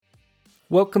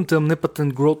Welcome to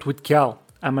Omnipotent Growth with Kal.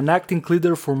 I'm an acting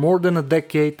leader for more than a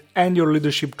decade and your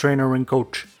leadership trainer and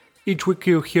coach. Each week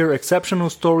you'll hear exceptional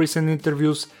stories and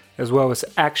interviews, as well as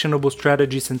actionable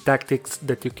strategies and tactics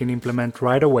that you can implement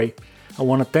right away. I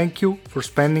want to thank you for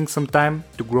spending some time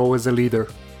to grow as a leader.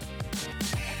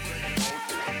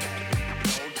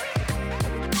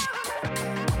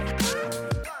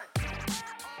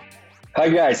 Hi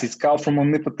guys, it's Kal from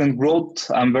Omnipotent Growth.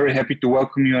 I'm very happy to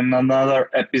welcome you on another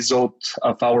episode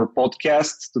of our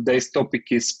podcast. Today's topic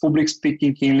is public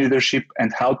speaking in leadership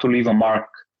and how to leave a mark.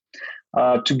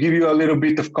 To give you a little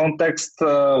bit of context,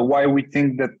 why we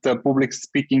think that public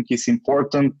speaking is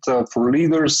important for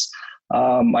leaders.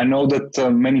 I know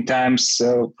that many times,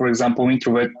 for example,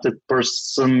 introverted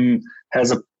person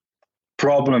has a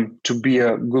problem to be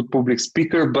a good public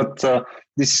speaker, but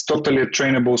this is totally a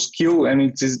trainable skill, and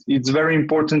it's very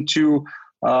important to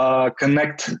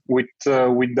connect with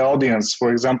the audience.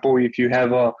 For example, if you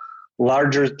have a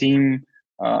larger team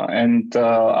and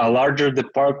a larger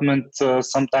department,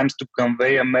 sometimes to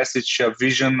convey a message, a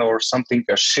vision, or something,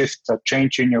 a shift, a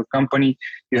change in your company,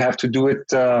 you have to do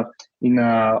it in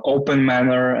an open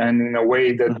manner and in a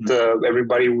way that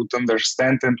everybody would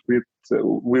understand and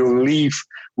will leave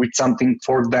with something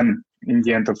for them in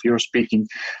the end of your speaking.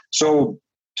 So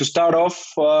to start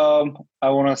off, I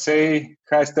want to say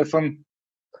hi, Stefan.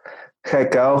 Hi,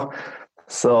 Kal.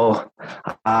 So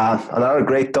another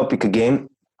great topic again.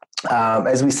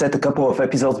 As we said a couple of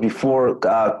episodes before,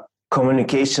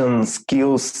 communication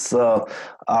skills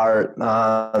are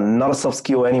not a soft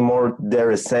skill anymore.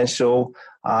 They're essential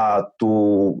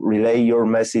to relay your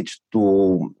message,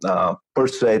 to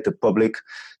persuade the public.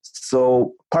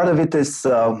 So part of it is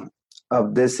the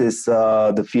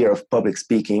fear of public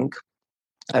speaking.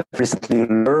 I've recently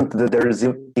learned that there is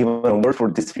even a word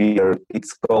for this fear.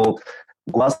 It's called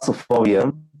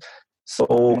glossophobia.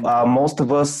 So most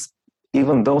of us,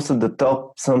 even those at the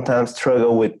top, sometimes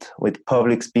struggle with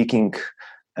public speaking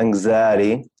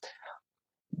anxiety.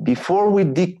 Before we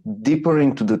dig deeper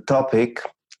into the topic,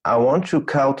 I want you,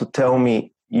 Kal, to tell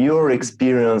me your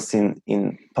experience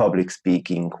in public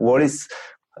speaking. What is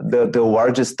the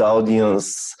largest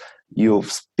audience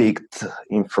you've speaked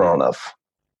in front of?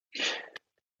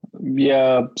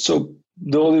 Yeah, so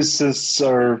the audiences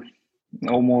are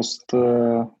almost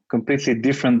completely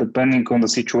different depending on the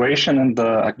situation and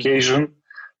the occasion.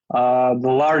 The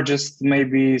largest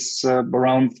maybe is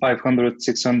around 500,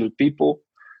 600 people.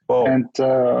 Whoa. And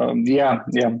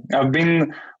I've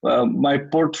been, my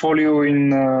portfolio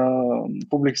in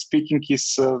public speaking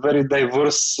is very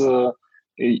diverse.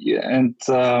 And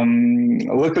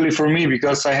luckily for me,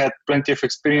 because I had plenty of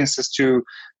experiences to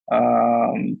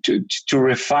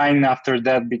refine after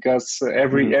that, because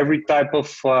every type of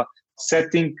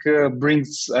setting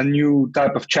brings a new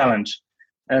type of challenge.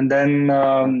 And then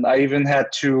I even had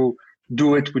to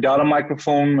do it without a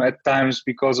microphone at times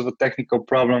because of a technical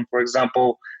problem, for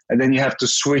example. And then you have to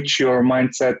switch your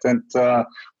mindset and the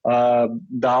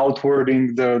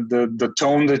outwarding, the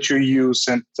tone that you use,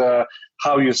 and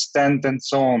how you stand and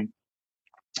so on.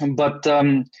 But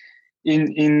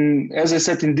in as I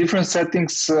said, in different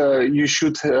settings, you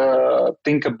should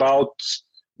think about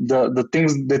the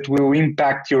things that will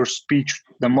impact your speech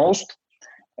the most.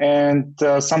 And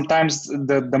sometimes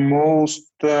the most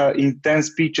intense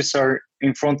speeches are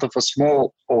in front of a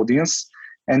small audience.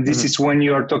 And this is when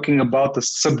you are talking about a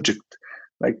subject.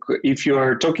 Like if you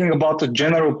are talking about a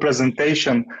general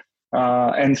presentation,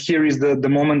 and here is the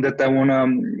moment that I want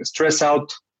to stress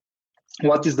out,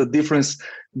 what is the difference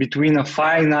between a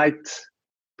finite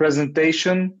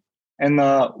presentation and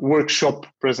a workshop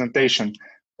presentation.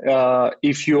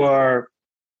 If you are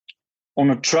on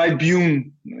a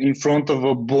tribune in front of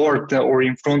a board or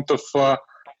in front of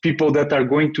people that are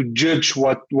going to judge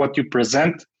what you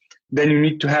present, then you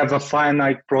need to have a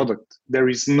finite product. There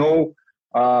is no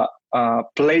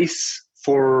place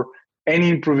for any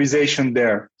improvisation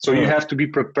there. So you have to be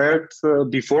prepared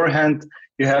beforehand.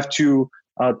 You have to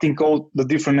think all the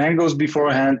different angles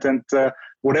beforehand, and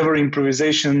whatever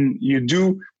improvisation you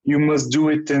do, you must do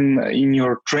it in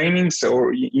your trainings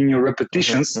or in your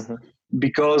repetitions,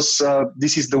 because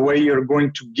this is the way you're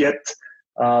going to get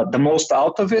the most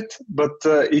out of it, but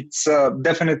it's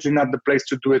definitely not the place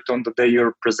to do it on the day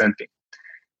you're presenting.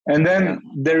 And then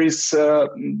there is, so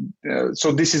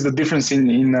this is the difference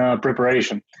in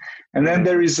preparation. And then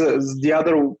there is the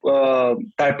other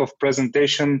type of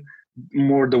presentation,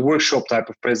 more the workshop type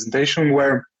of presentation,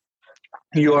 where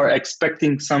you are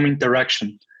expecting some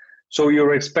interaction. So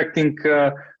you're expecting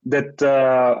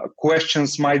that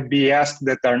questions might be asked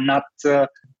that are not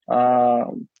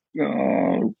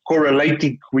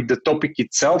correlating with the topic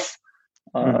itself,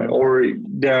 or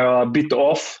they're a bit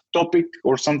off topic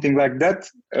or something like that.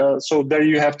 So there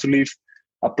you have to leave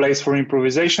a place for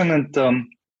improvisation, and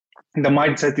the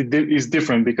mindset is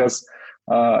different, because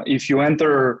if you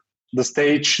enter the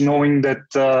stage knowing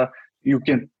that you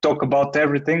can talk about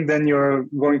everything, then you're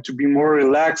going to be more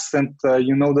relaxed, and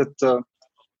you know that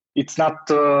it's not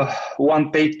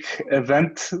one take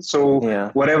event. So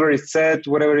whatever is said,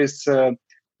 whatever is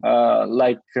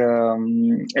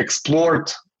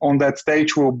explored on that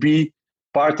stage will be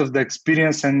part of the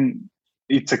experience, and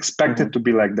it's expected to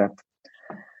be like that.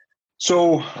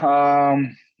 So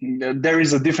there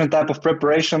is a different type of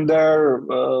preparation there.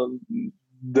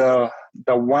 The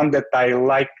one that I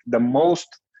like the most,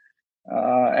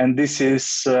 and this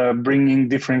is bringing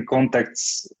different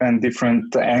contexts and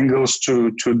different angles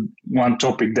to one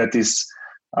topic that is,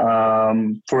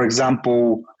 for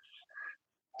example,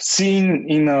 seen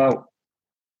in a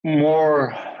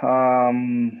more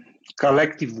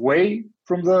collective way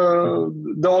from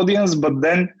the audience, but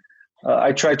then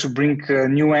I try to bring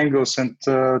new angles and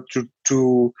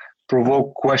to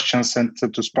provoke questions and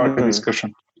to spark a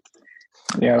discussion.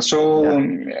 Yeah. So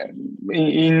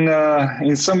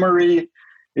in summary,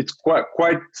 it's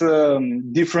quite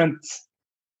different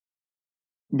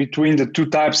between the two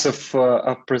types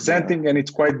of presenting, and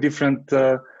it's quite different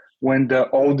when the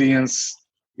audience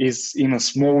is in a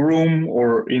small room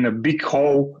or in a big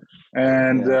hall,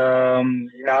 and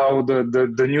now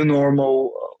the new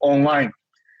normal online.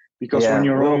 Because when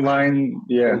you're online,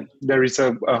 there is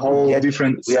a whole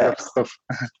different set of stuff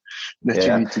that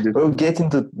you need to do. We'll get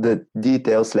into the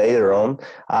details later on.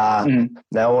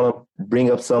 Now I want to bring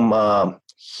up some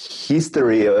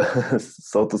history,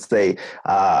 so to say,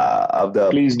 of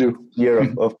the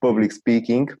fear of public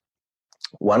speaking.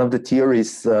 One of the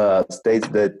theories states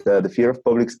that the fear of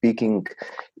public speaking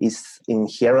is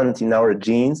inherent in our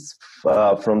genes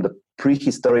from the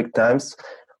prehistoric times,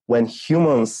 when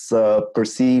humans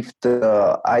perceived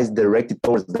eyes directed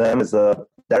towards them as a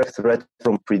direct threat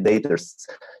from predators.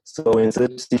 So in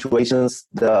such situations,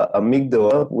 the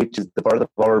amygdala, which is the part of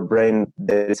our brain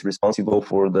that is responsible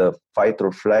for the fight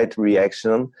or flight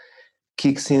reaction,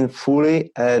 kicks in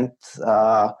fully and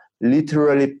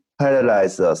literally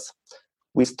paralyzes us.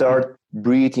 We start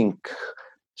breathing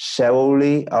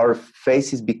shallowly, our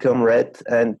faces become red,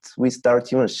 and we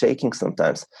start even shaking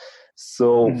sometimes.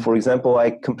 So, for example, I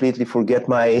completely forget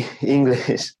my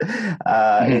English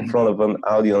in front of an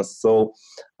audience. So,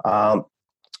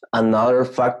 another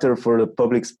factor for the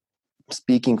public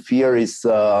speaking fear is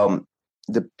the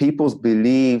people's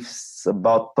beliefs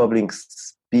about public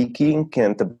speaking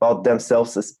and about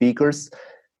themselves as speakers,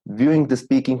 viewing the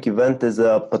speaking event as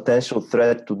a potential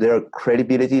threat to their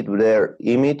credibility, to their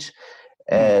image,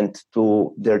 and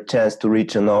to their chance to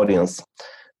reach an audience.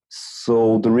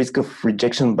 So the risk of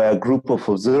rejection by a group of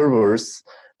observers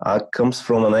comes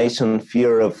from an ancient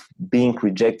fear of being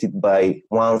rejected by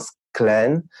one's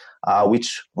clan,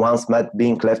 which once meant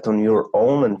being left on your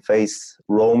own and face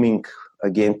roaming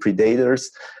against predators,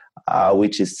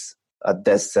 which is a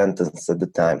death sentence at the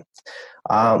time.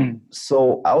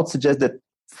 So I would suggest that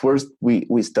first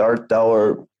we start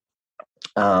our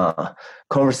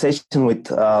conversation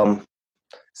with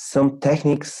some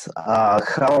techniques,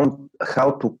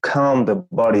 how to calm the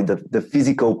body, the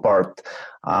physical part.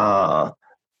 On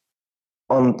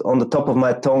the top of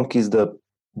my tongue is the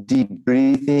deep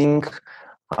breathing.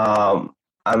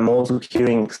 I'm also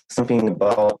hearing something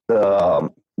about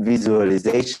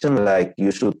visualization, like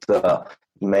you should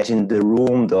imagine the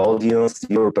room, the audience,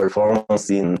 your performance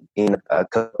in a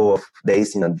couple of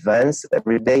days in advance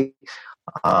every day.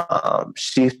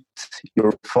 Shift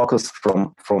your focus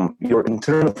from your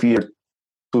internal fear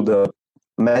to the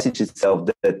message itself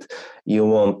that you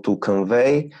want to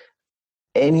convey.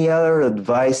 Any other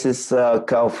advices,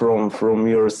 Kal, from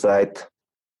your side?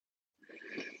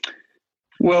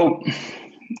 Well,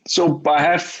 so I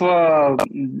have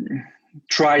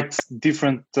tried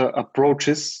different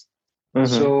approaches.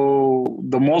 So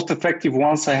the most effective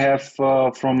ones I have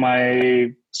from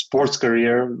my sports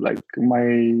career, like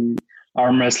my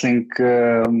arm wrestling,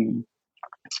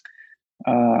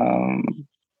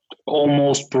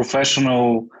 almost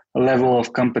professional level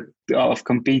of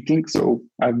competing. So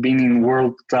I've been in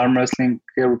World Arm Wrestling,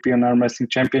 European Arm Wrestling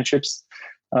Championships.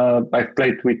 I've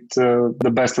played with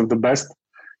the best of the best.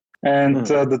 And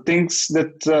the things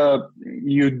that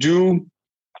you do,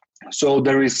 so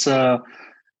there is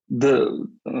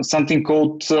something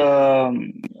called the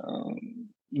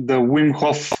Wim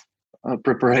Hof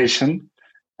preparation.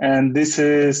 And this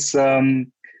is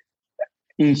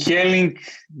inhaling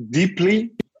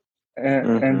deeply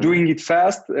and doing it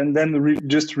fast, and then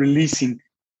just releasing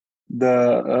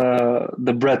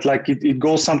the breath. Like it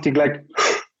goes something like.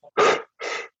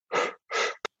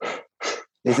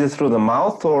 Is it through the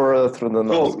mouth or through the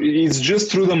nose? So it's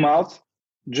just through the mouth.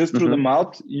 Just through the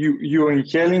mouth. You're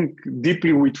inhaling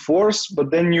deeply with force,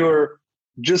 but then you're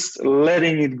just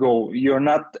letting it go. You're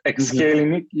not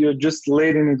exhaling it. You're just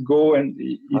letting it go, and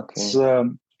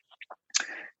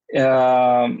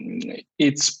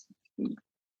it's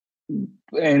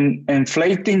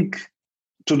inflating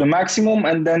to the maximum,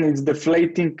 and then it's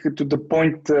deflating to the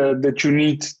point that you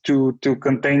need to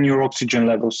contain your oxygen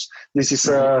levels. This is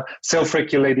a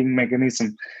self-regulating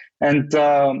mechanism. And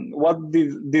what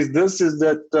this does is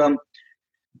that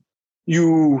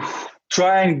you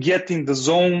try and get in the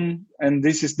zone, and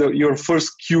this is your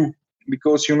first cue,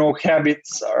 because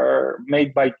habits are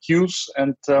made by cues,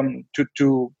 and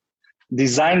to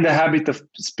design the habit of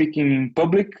speaking in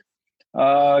public,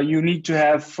 you need to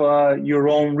have your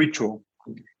own ritual.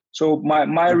 So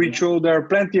my ritual, there are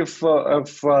plenty of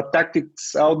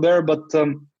tactics out there, but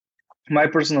my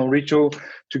personal ritual,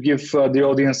 to give the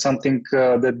audience something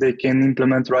that they can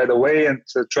implement right away and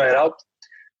try it out.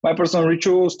 My personal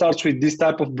ritual starts with this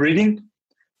type of breathing.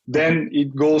 Then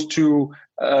it goes to,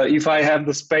 if I have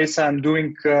the space, I'm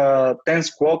doing 10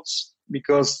 squats,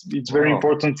 because it's very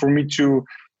important for me to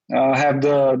have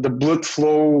the blood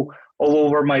flow all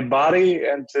over my body,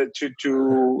 and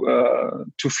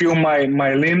to feel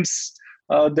my limbs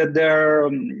that they're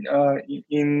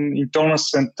in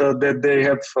tonus, and that they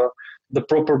have the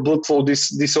proper blood flow.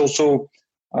 This also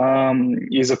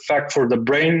is a fact for the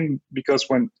brain, because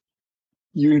when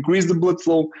you increase the blood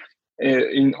flow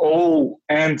in all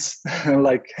ends,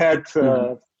 like head,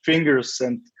 fingers,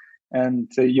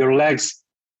 and your legs,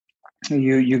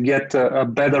 you get a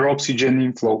better oxygen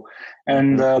inflow.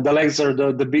 And the legs are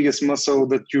the biggest muscle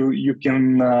that you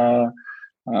can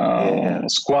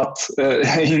squat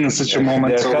in such a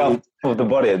moment. They're half of the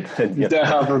body. They're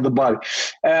half of the body.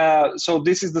 So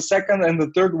this is the second. And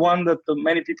the third one that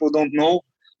many people don't know,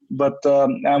 but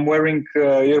I'm wearing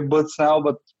earbuds now,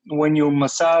 but when you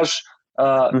massage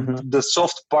the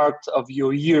soft part of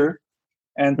your ear,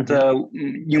 and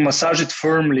you massage it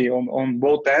firmly on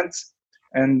both ends,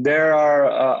 and there are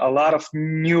a lot of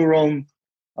neuron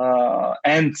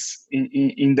ends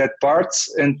in that part,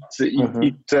 and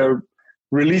it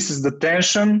releases the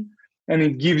tension, and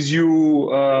it gives you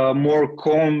a more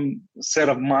calm set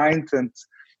of mind. And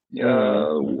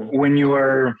when you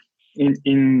are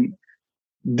in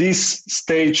this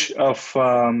stage of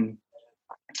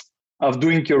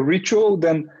doing your ritual,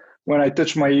 then when I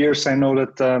touch my ears, I know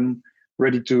that I'm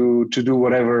ready to do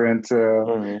whatever, and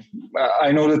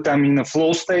I know that I'm in a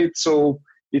flow state, so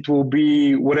it will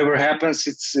be whatever happens.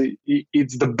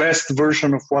 It's the best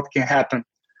version of what can happen,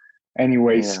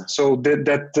 anyways. So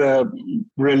that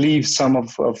relieves some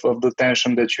of the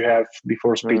tension that you have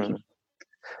before speaking.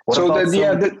 Sorry,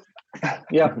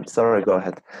 go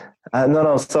ahead.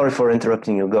 No, sorry for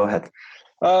interrupting you. Go ahead.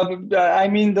 I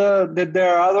mean that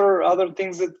there are other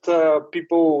things that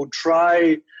people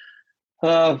try.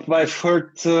 I've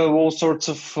heard all sorts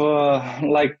of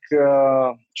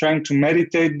trying to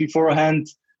meditate beforehand,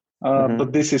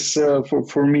 but this is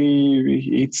for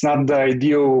me, it's not the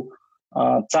ideal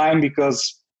time,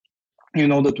 because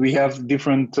that we have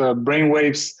different brain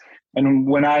waves, and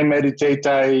when I meditate,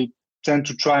 I tend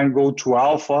to try and go to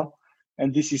alpha,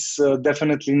 and this is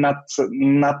definitely not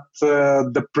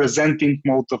the presenting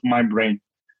mode of my brain.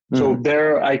 So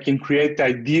there I can create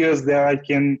ideas, there I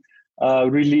can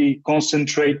really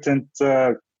concentrate and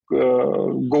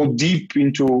go deep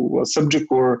into a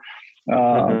subject, or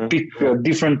pick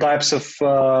different types of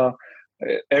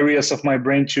areas of my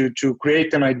brain to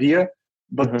create an idea.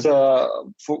 But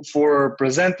for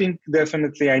presenting,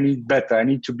 definitely I need better. I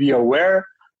need to be aware.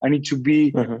 I need to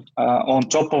be on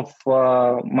top of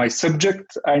my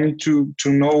subject. I need to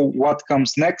know what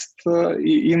comes next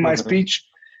in my speech.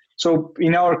 So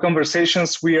in our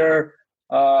conversations, we are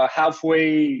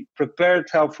halfway prepared,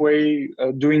 halfway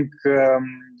doing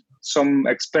some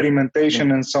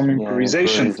experimentation and some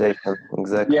improvisation.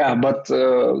 Exactly. Yeah, but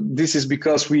this is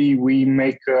because we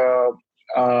make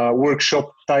a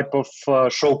workshop type of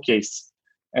showcase.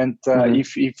 And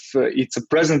if it's a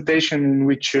presentation in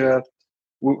which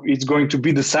it's going to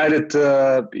be decided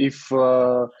if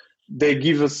they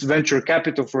give us venture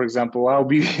capital, for example, I'll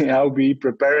be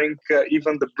preparing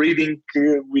even the breathing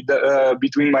with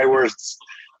between my words.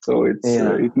 So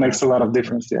it makes a lot of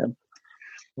difference. Yeah.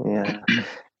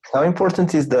 How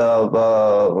important is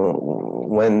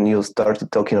when you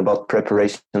started talking about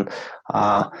preparation?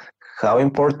 How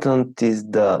important is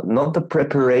not the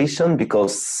preparation,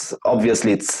 because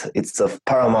obviously it's of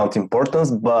paramount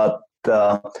importance, but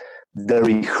the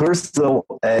rehearsal,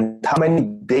 and how many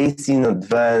days in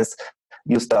advance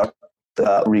you start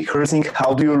rehearsing?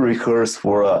 How do you rehearse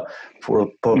for a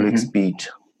public speech?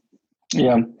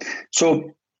 Yeah.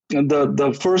 So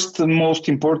the first and most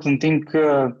important thing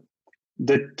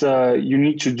that you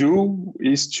need to do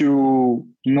is to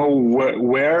know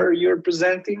where you're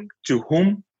presenting, to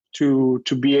whom, to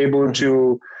be able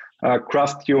to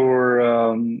craft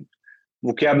your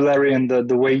vocabulary and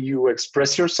the way you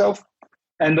express yourself.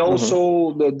 And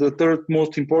also the third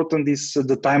most important is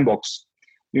the time box.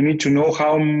 You need to know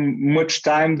how much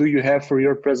time do you have for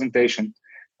your presentation.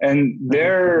 And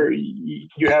there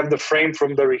you have the frame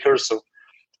from the rehearsal.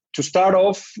 To start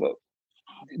off,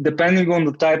 depending on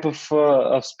the type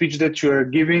of speech that you are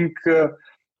giving,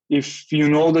 if you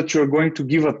know that you're going to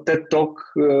give a TED talk,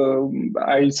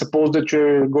 I suppose that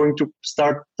you're going to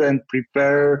start and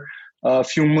prepare a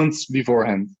few months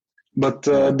beforehand. But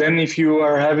then if you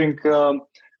are having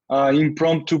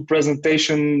impromptu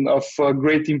presentation of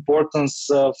great importance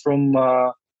from,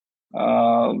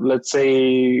 let's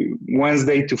say,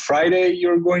 Wednesday to Friday,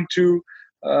 you're going to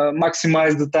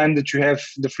maximize the time that you have,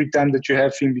 the free time that you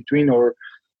have in between, or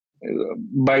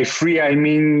by free I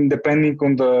mean depending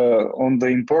on the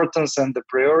importance and the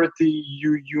priority,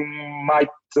 you might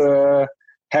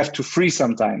have to free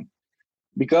some time,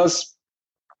 because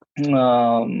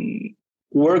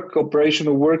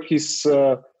operational work is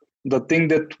the thing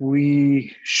that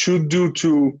we should do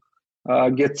to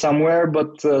get somewhere,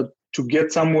 but to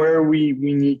get somewhere we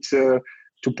need to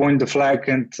point the flag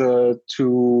and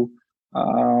to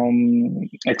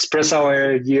express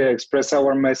our idea, express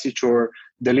our message, or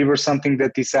deliver something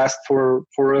that is asked for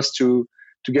us to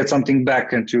get something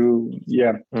back, and to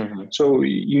So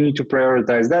you need to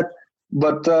prioritize that.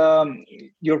 But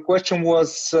your question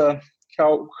was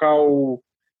how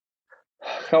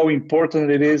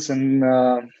important it is, and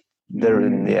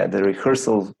the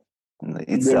rehearsal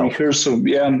itself. The rehearsal,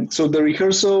 So the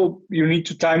rehearsal, you need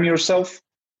to time yourself.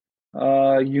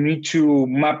 You need to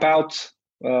map out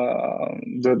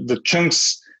the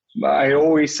chunks. I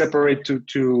always separate to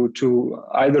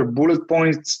either bullet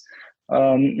points,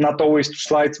 not always to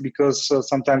slides, because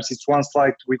sometimes it's one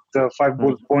slide with 5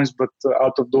 bullet points, but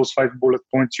out of those 5 bullet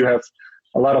points, you have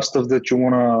a lot of stuff that you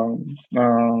want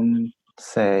to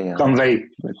convey,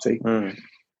 let's say.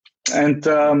 And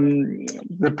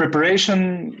the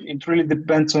preparation, it really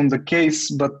depends on the case,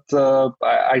 but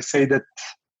I say that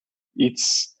it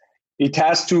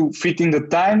has to fit in the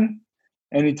time,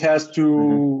 and it has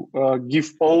to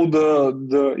give all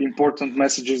the important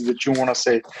messages that you want to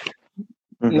say.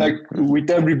 Like with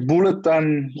every bullet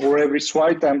time or every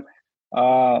slide, I'm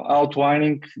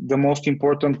outlining the most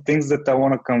important things that I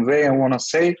want to convey and want to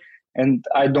say, and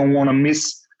I don't want to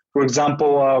miss, for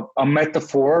example, a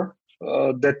metaphor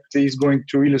that is going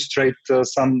to illustrate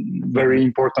some very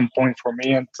important point for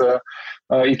me, and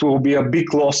it will be a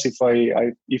big loss if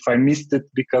I missed it,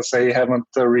 because I haven't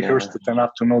rehearsed it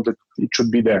enough to know that it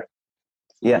should be there.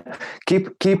 Yeah,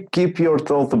 keep your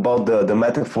thought about the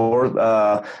metaphor,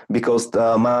 because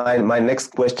my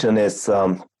next question is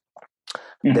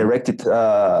directed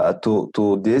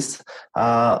to this,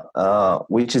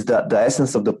 which is the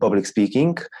essence of the public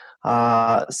speaking.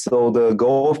 So the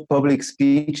goal of public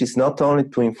speech is not only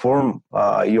to inform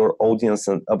your audience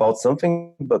about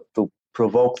something, but to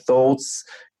provoke thoughts,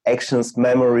 actions,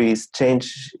 memories,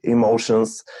 change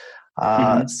emotions.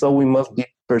 So we must be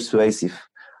persuasive.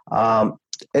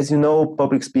 As you know,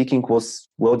 public speaking was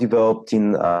well developed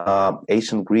in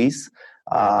ancient Greece.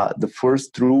 The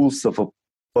first rules of a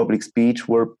public speech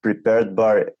were prepared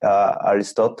by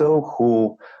Aristotle,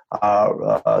 who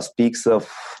speaks of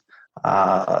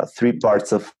 3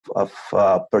 parts of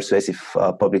persuasive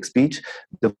public speech.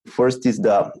 The first is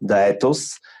the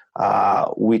ethos,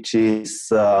 which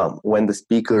is when the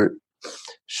speaker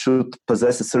should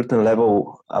possess a certain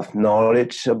level of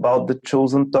knowledge about the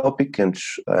chosen topic, and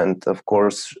of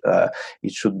course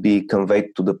it should be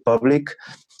conveyed to the public.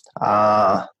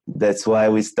 That's why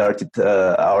we started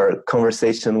our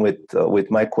conversation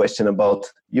with my question about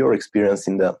your experience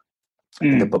in the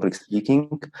public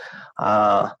speaking.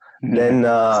 Then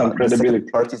the second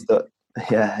part is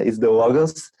the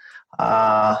logos,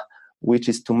 which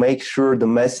is to make sure the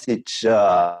message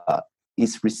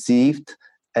is received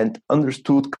and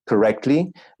understood correctly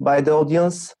by the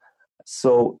audience.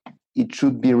 So it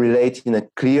should be related in a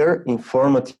clear,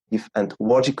 informative, and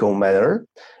logical manner.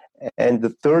 And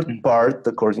the third part,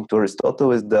 according to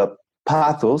Aristotle, is the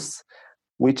pathos,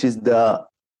 which is the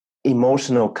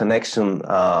emotional connection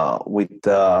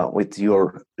with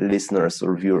your listeners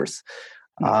or viewers.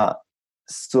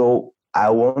 So I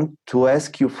want to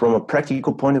ask you, from a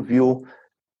practical point of view,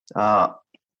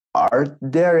 are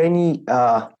there any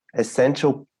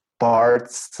essential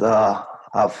parts of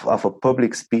a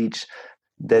public speech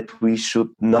that we should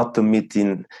not omit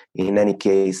in any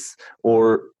case,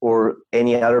 or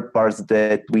any other parts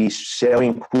that we shall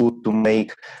include to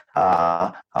make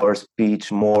our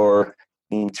speech more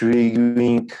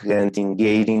intriguing and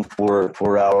engaging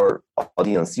for our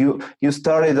audience? You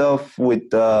started off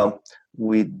with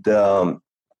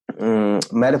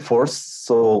metaphors,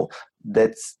 so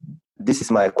this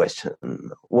is my question.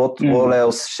 What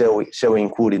else shall we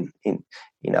include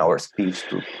in our speech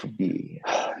to be?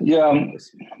 Yeah,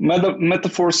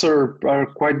 metaphors are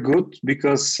quite good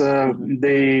because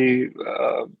they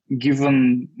give a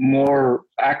more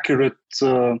accurate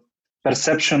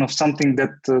perception of something that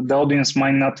the audience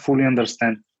might not fully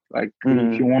understand. Like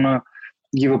if you want to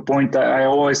give a point, I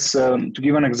always to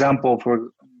give an example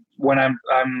for when I'm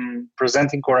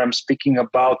presenting or I'm speaking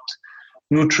about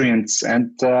nutrients, and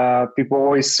people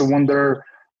always wonder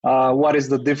what is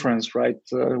the difference, right?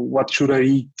 What should I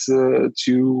eat to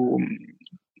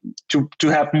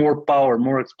have more power,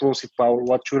 more explosive power?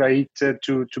 What should I eat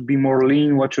to be more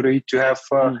lean? What should I eat to have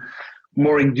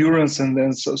more endurance, and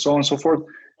then so on and so forth?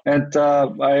 And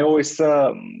I always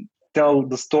tell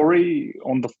the story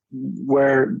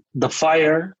where the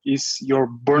fire is your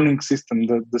burning system,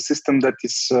 the system that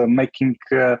is making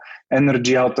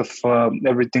energy out of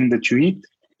everything that you eat.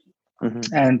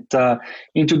 And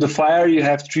into the fire you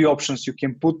have three options. You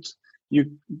can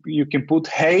put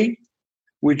hay,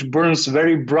 which burns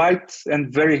very bright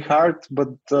and very hard, but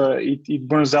it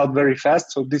burns out very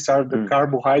fast. So these are the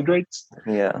carbohydrates.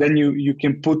 Yeah. Then you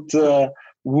can put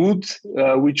wood,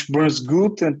 which burns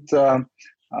good, and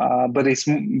but it's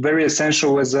very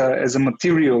essential as a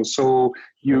material. So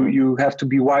you have to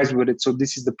be wise with it. So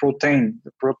this is the protein.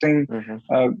 The protein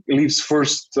leaves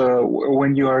first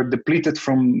when you are depleted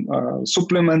from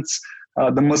supplements.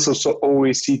 The muscles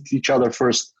always eat each other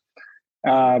first.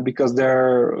 Because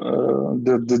they're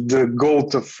the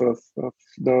goat of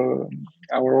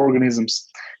our organisms.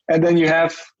 And then you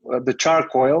have the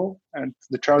charcoal, and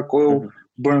the charcoal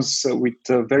burns with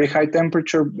very high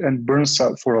temperature and burns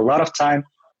for a lot of time.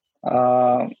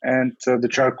 And the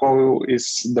charcoal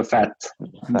is the fat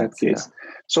in that case. Yeah.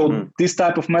 So this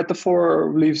type of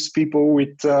metaphor leaves people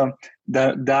with the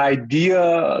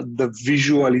idea, the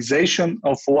visualization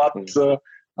of what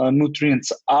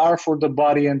nutrients are for the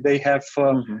body, and they have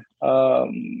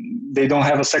they don't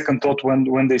have a second thought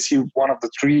when they see one of the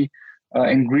three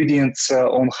ingredients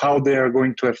on how they are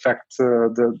going to affect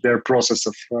their process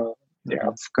of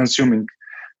consuming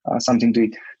something to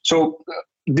eat. So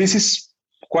this is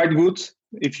quite good.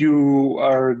 If you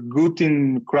are good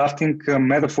in crafting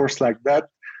metaphors like that,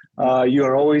 you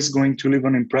are always going to leave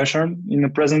an impression in a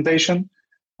presentation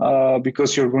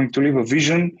because you're going to leave a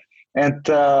vision. And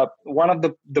one of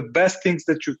the best things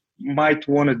that you might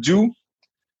want to do,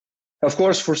 of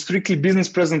course, for strictly business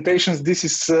presentations, this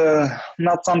is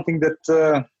not something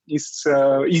that is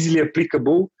easily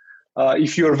applicable.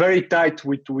 If you're very tight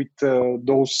with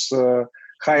those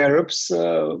higher ups,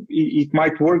 it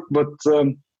might work, but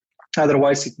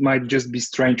otherwise it might just be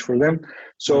strange for them.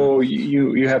 So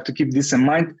you have to keep this in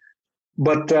mind.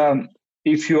 But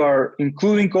if you are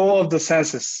including all of the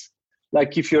senses,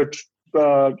 like if you're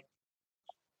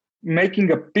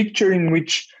making a picture in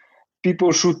which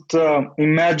people should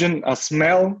imagine a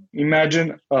smell,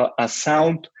 imagine a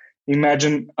sound,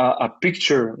 imagine a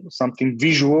picture, something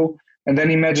visual, and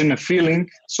then imagine a feeling.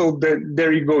 So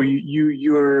there you go.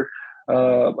 You're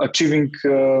achieving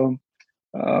the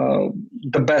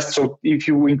best. So if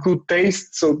you include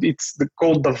taste, so it's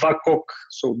called the VAKOK.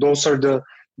 So those are the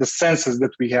senses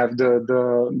that we have,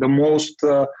 the most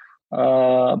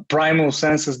primal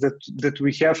senses that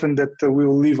we have, and that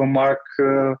will leave a mark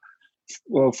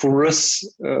for us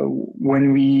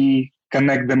when we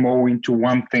connect them all into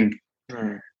one thing.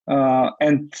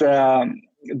 And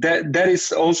that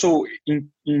is also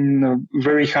in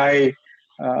very high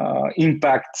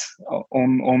impact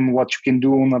on what you can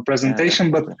do on a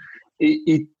presentation, but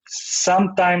it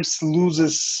sometimes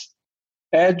loses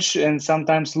edge and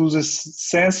sometimes loses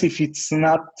sense if it's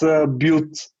not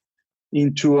built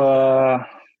into a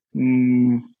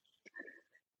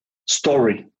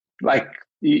story. Like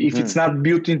if it's not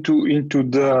built into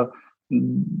the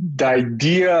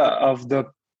idea of the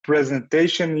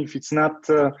presentation, if it's not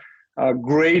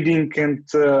grading and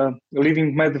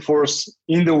leaving metaphors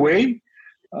in the way,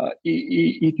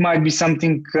 it might be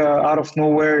something out of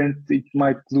nowhere, and it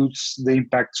might lose the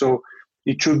impact. So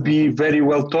it should be very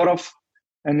well thought of,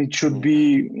 and it should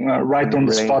be right on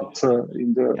the spot.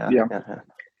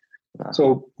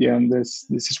 So yeah, this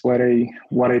is what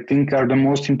I think are the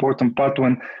most important part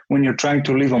when you're trying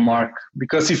to leave a mark.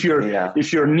 Because if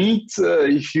you're neat,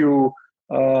 if you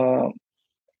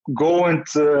go and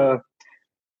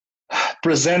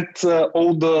present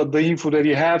all the info that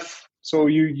you have, so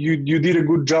you did a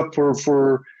good job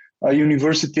for a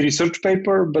university research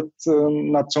paper, but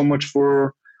not so much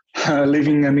for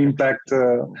leaving an impact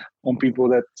on people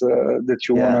that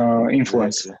you want to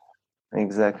influence.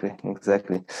 Exactly.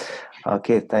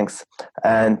 Okay, thanks.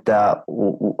 And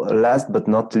last but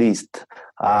not least,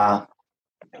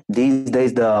 these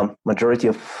days the majority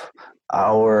of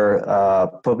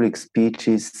our public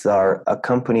speeches are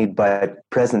accompanied by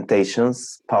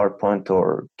presentations, PowerPoint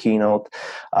or keynote.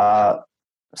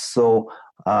 So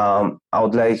I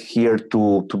would like here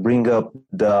to bring up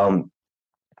the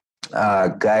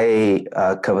Guy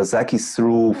Kawasaki's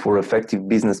rule for effective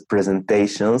business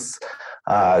presentations.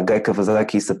 Guy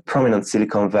Kawasaki is a prominent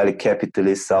Silicon Valley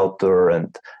capitalist, author,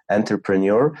 and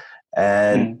entrepreneur.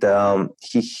 And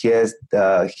he has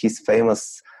his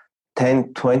famous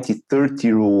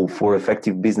 10-20-30 rule for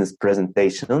effective business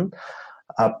presentation.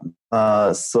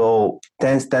 So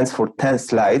 10 stands for 10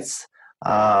 slides,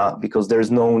 because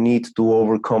there's no need to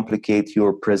overcomplicate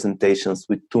your presentations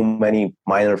with too many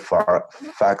minor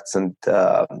facts and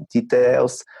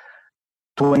details.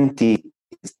 20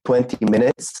 is 20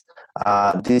 minutes.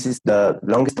 This is the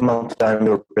longest amount of time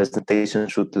your presentation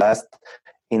should last.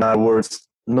 In other words,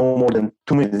 no more than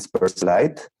 2 minutes per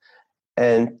slide.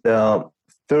 And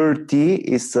 30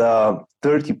 is 30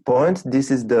 points.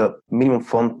 This is the minimum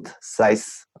font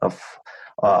size of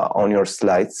on your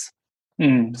slides.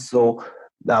 So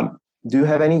do you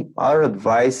have any other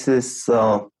advices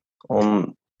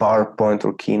on PowerPoint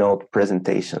or keynote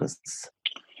presentations?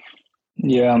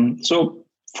 Yeah, so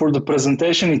for the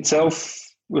presentation itself,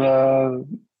 20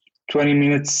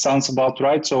 minutes sounds about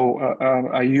right. So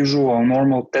a usual or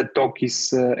normal TED Talk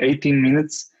is 18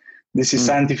 minutes. This is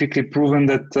scientifically proven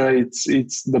that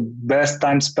it's the best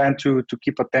time spent to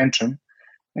keep attention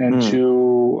and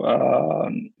to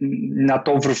not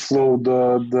overflow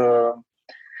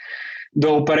the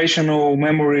operational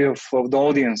memory of the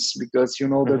audience, because you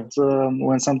know that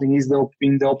when something is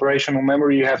in the operational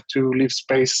memory, you have to leave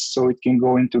space so it can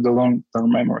go into the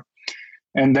long-term memory.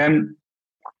 And then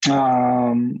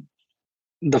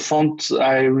the font,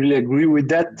 I really agree with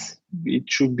that. It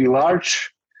should be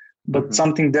large, but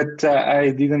something that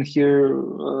I didn't hear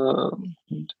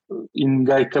in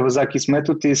Guy Kawasaki's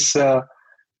method is the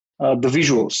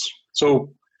visuals.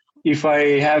 So if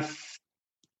I have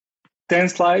 10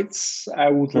 slides, I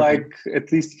would like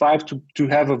at least 5 to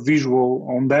have a visual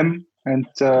on them, and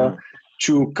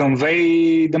to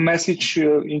convey the message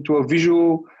into a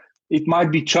visual. It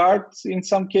might be chart in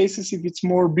some cases if it's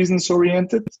more business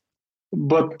oriented,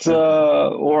 but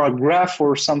or a graph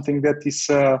or something that is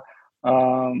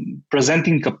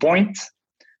presenting a point,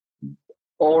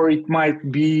 or it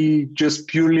might be just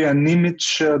purely an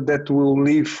image that will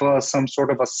leave some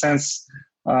sort of a sense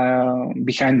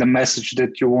behind the message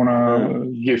that you want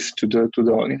to give to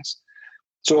the audience.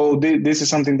 So this is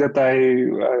something that I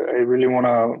really want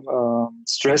to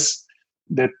stress,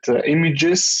 that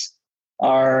images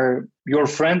are your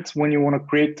friend when you want to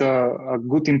create a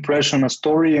good impression, a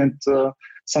story, and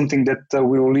something that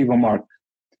will leave a mark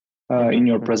in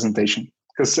your presentation.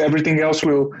 Because everything else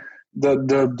will,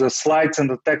 the slides and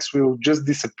the text will just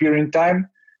disappear in time.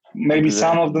 Maybe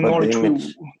some of the knowledge will,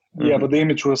 but the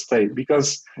image will stay,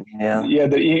 because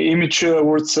the image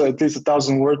words at least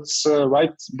 1,000 words,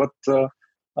 right? But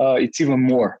it's even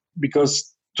more,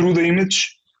 because through the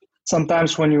image,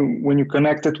 sometimes when you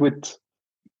connect it with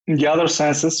the other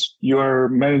senses, you are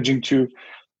managing to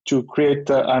create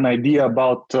an idea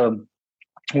about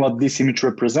what this image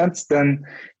represents. Then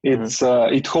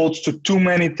it holds to too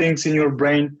many things in your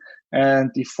brain,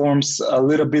 and it forms a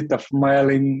little bit of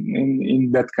myelin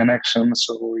in that connection,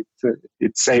 so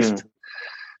it's saved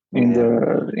in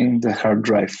the hard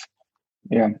drive.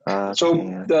 This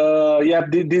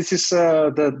is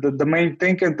the main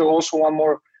thing. And also one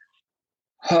more,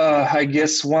 I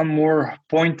guess one more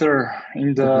pointer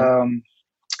in the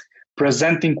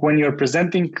presenting, when you're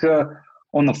presenting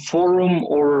on a forum,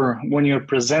 or when you're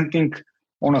presenting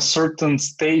on a certain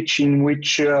stage in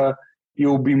which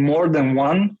you'll be more than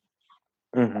one.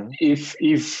 If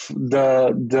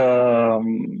the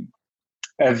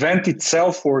event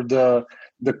itself, or the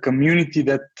community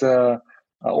that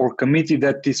or committee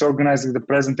that is organizing the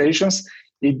presentations,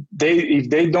 if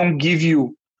they don't give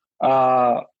you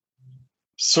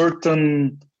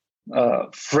certain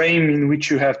frame in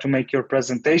which you have to make your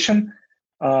presentation,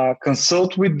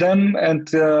 consult with them and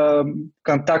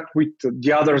contact with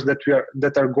the others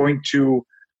that are going to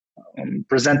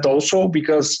present also,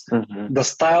 because the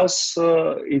styles,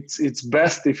 it's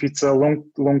best if it's a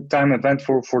long time event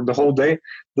for the whole day.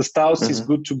 The styles is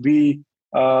good to be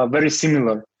very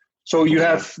similar. So you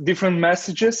have different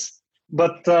messages,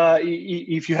 but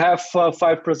if you have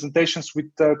 5 presentations with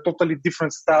totally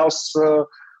different styles,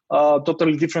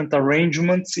 totally different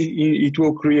arrangements, it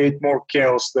will create more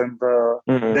chaos than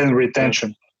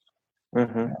retention.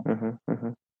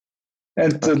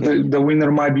 And the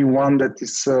winner might be one that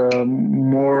is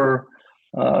more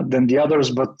than the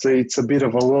others, but it's a bit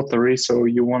of a lottery. So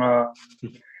you wanna,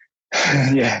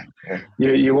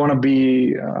 you wanna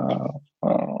be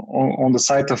on the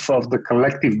side of the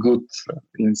collective good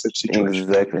in such situations.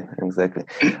 Exactly.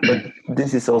 But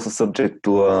this is also subject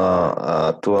to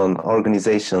an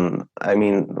organization. I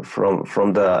mean,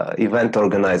 from the event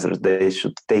organizers, they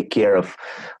should take care of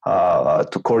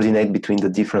to coordinate between the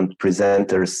different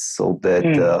presenters so that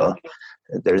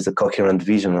there is a coherent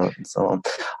vision and so on.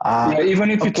 Even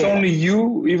if it's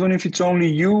only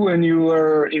you, and you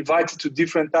are invited to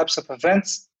different types of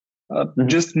events.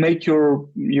 Just make your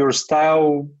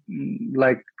style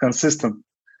like consistent.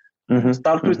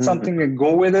 Start with something and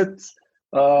go with it.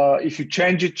 If you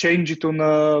change it on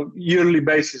a yearly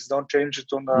basis. Don't change it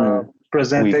on a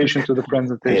presentation to the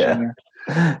presentation.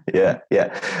 Yeah.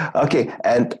 Okay,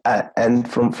 and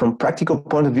from practical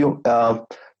point of view,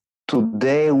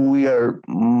 today we are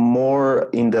more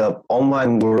in the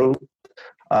online world,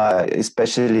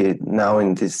 especially now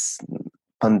in this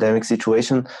pandemic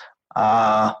situation.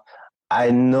 I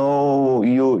know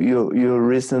you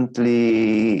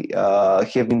recently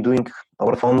have been doing a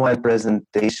lot of online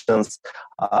presentations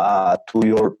to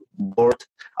your board.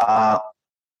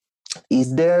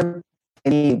 Is there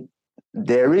any?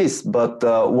 There is, but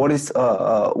what is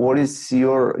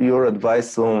your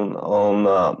advice on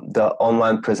the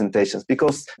online presentations?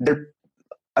 Because they're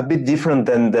a bit different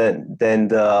than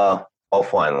the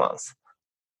offline ones.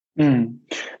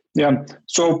 Yeah.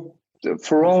 So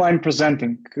for online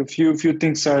presenting, a few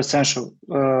things are essential.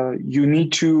 You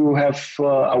need to have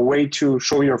a way to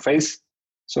show your face.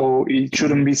 So it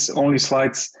shouldn't be only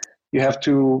slides. You have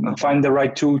to find the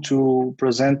right tool to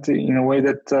present in a way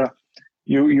that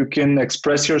you can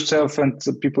express yourself and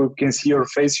people can see your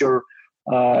face, your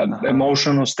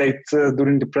emotional state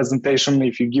during the presentation.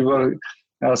 If you give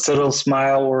a subtle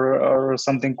smile or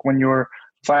something when you're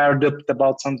fired up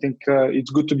about something,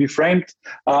 it's good to be framed.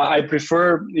 I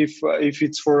prefer if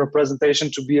it's for a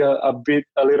presentation to be a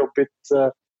little bit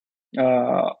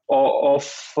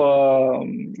off,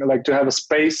 like to have a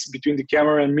space between the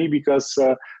camera and me, because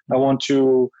I want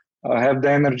to have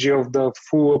the energy of the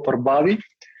full upper body.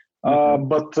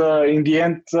 But in the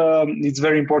end, it's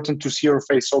very important to see your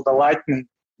face. So the lighting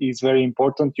is very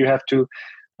important. You have to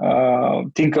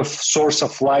think of source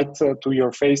of light to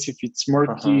your face. If it's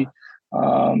murky,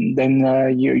 then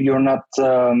you're not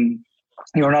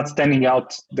standing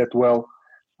out that well,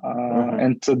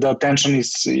 and the attention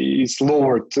is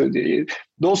lowered.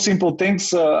 Those simple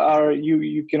things are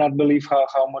you cannot believe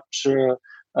how much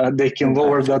they can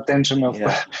lower the attention of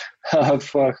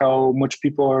how much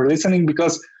people are listening,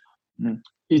 because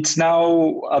it's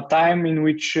now a time in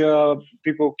which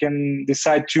people can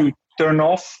decide to turn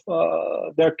off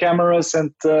their cameras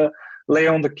and lay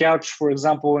on the couch, for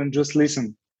example, and just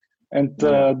listen. And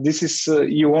this is,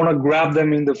 you want to grab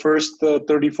them in the first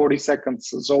 30-40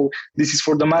 seconds. So this is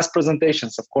for the mass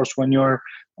presentations. Of course, when you're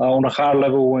on a higher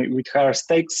level with higher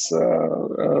stakes,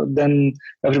 then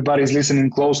everybody's listening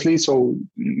closely. So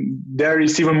there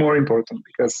is even more important,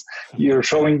 because you're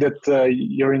showing that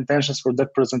your intentions for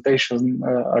that presentation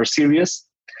are serious.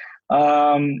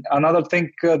 Another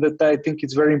thing that I think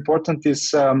is very important is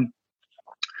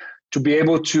to be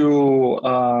able to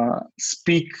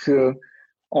speak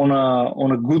on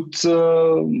a good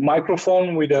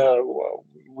microphone with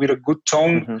a good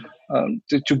tone,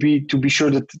 to be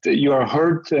sure that you are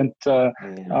heard, and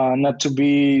not to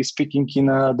be speaking in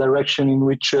a direction in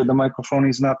which the microphone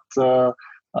is not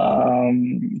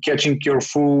catching your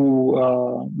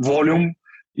full volume,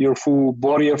 your full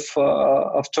body of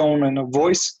tone and of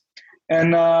voice.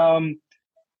 And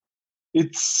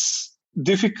it's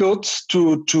difficult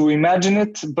to imagine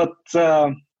it, but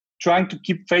trying to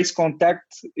keep face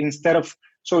contact instead of,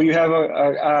 so you have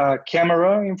a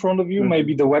camera in front of you,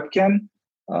 maybe the webcam,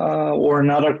 or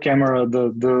another camera,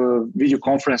 the video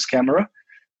conference camera.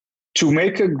 To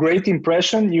make a great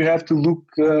impression, you have to look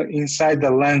inside the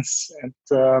lens.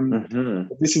 And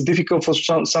this is difficult for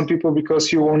some people,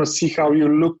 because you want to see how you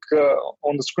look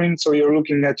on the screen. So you're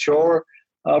looking at your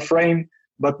frame,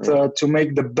 But to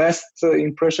make the best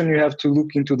impression, you have to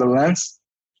look into the lens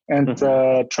and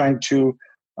trying to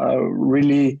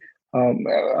really.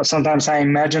 Sometimes I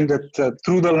imagine that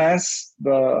through the lens,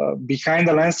 behind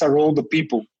the lens are all the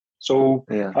people. So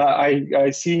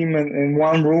I see him in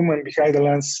one room, and behind the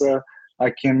lens,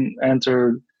 I can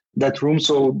enter that room.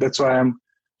 So that's why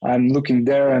I'm looking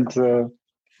there, and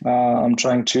I'm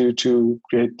trying to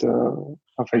create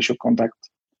a facial contact.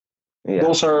 Yeah.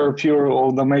 Those are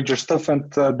all the major stuff,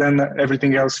 and then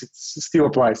everything else it still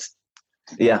applies.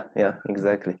 Yeah,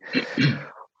 exactly.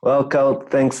 Well, Kal,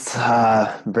 thanks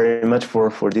very much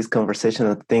for this conversation.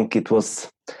 I think it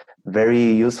was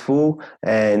very useful,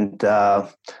 and I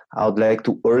would like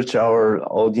to urge our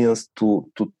audience to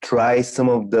try some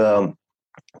of the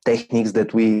techniques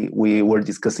that we were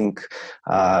discussing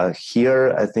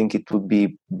here. I think it would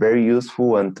be very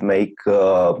useful and make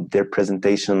their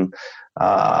presentation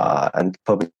and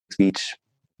public speech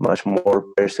much more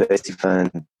persuasive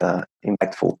and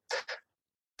impactful.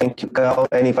 Thank you, Kal.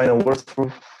 Any final words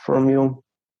from you?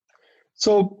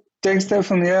 So thanks,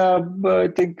 Stefan. Yeah, I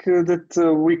think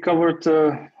that we covered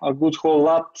a good whole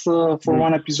lot for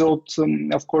one episode.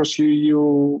 Of course,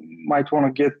 you might want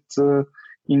to get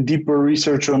in deeper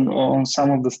research on some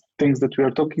of the things that we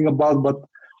are talking about, but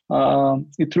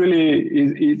it really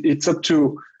it's up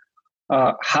to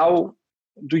how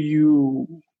do you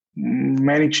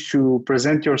manage to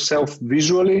present yourself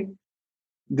visually.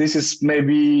 This is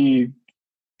maybe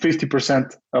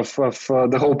 50% of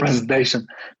the whole presentation.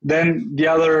 Then the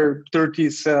other 30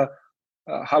 is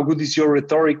how good is your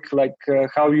rhetoric, like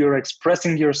how you're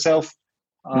expressing yourself,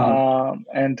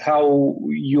 and how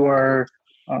you are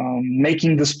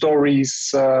making the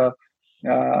stories,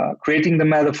 creating the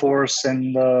metaphors,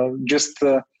 and just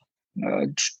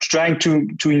trying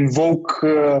to invoke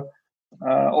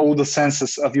all the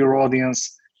senses of your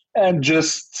audience. And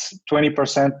just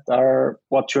 20% are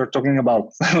what you're talking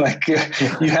about. Like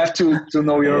you have to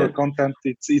know your content.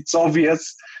 It's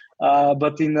obvious,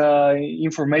 but in the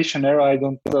information era, I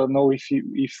don't know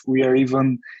if we are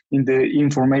even in the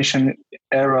information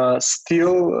era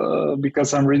still,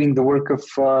 because I'm reading the work of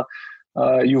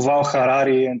Yuval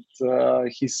Harari and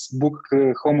his book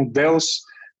Homo Deus.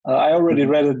 I already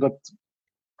read it, but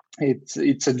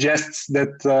it suggests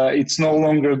that it's no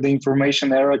longer the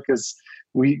information era, because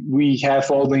we have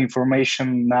all the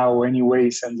information now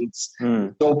anyways, and it's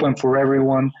open for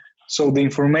everyone. So the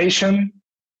information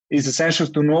is essential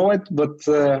to know it, but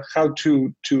how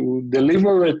to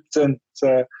deliver it and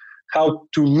how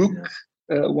to look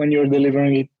when you're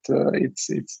delivering it, it's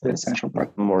the essential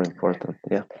part. More important,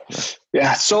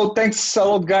 yeah. So thanks a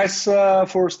lot, guys,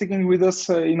 for sticking with us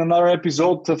in another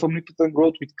episode of Omnipotent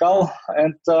Growth with Kal,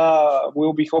 and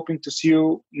we'll be hoping to see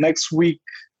you next week.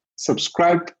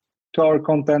 Subscribe to our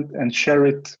content and share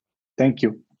it. Thank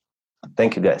you.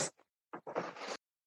 Thank you, guys.